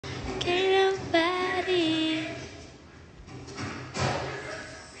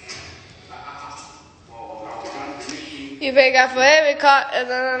You fake out for every car.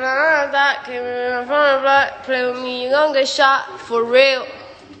 That came in my front of the block. Play with me, you gon' get shot. For real.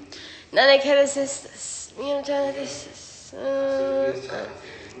 Now they can't assist us. You know what I'm telling this?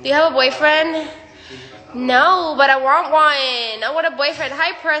 Do you have a boyfriend? No, but I want one. I want a boyfriend.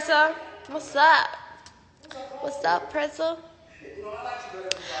 Hi, Pressa. What's up? What's up, Pressa?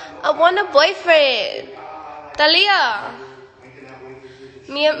 I want a boyfriend. Talia.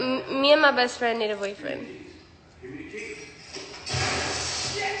 Me and my best friend need a boyfriend.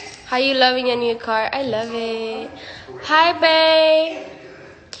 How you loving your new car? I love it. Hi, babe.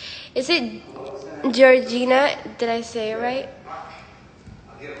 Is it Georgina? Did I say it right?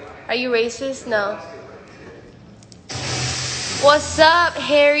 Are you racist? No. What's up,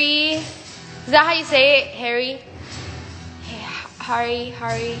 Harry? Is that how you say it? Harry? Harry.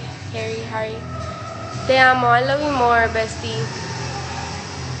 Te amo. I love you more, bestie.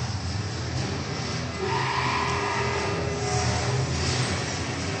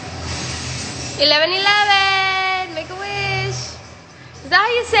 $11.11. Make a wish. Is that how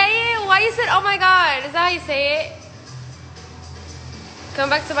you say it? Why you said, oh my God? Is that how you say it? Come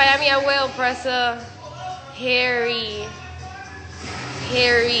back to Miami, I will, Pressa. Harry.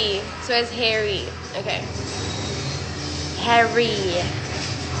 So it's Harry. Okay. Harry.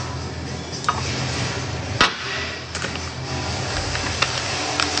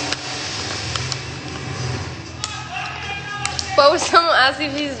 What was someone asking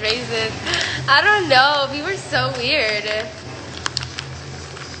if he's racist? I don't know. People are so weird.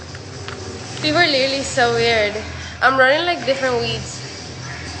 People are literally so weird. I'm running like different weeds.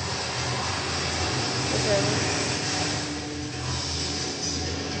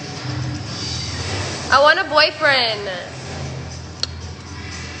 I want a boyfriend.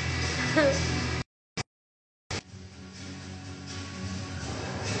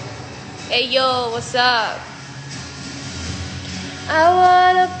 Hey yo, what's up? I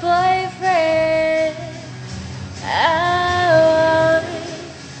want a boyfriend.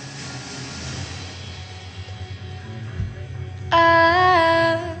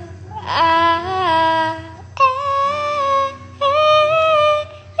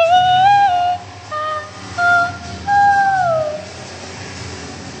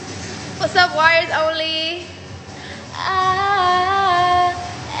 What's up, wires only?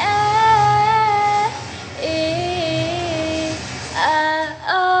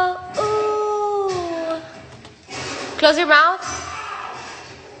 Close your mouth.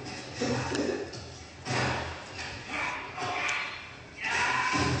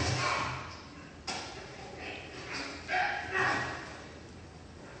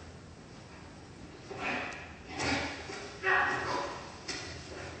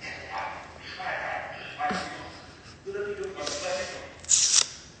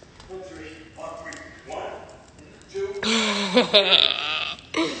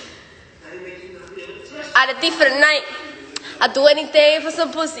 I had a thief for the night. I'd do anything for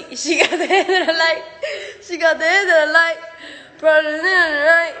some pussy. She got the end of the light. She got the end of the light. Bro, the end of the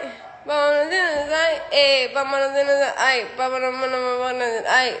night. Vamos the end of the night. Hey, vamos the end of the night. Vamos the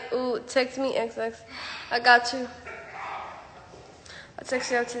night. Ooh, text me, XX. I got you. I'll text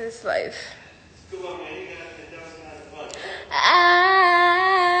you out to this life.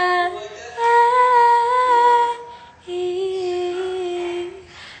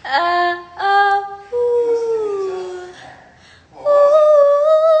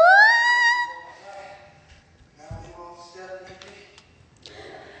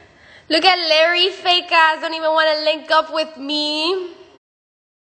 Look at Larry, fake ass, don't even want to link up with me.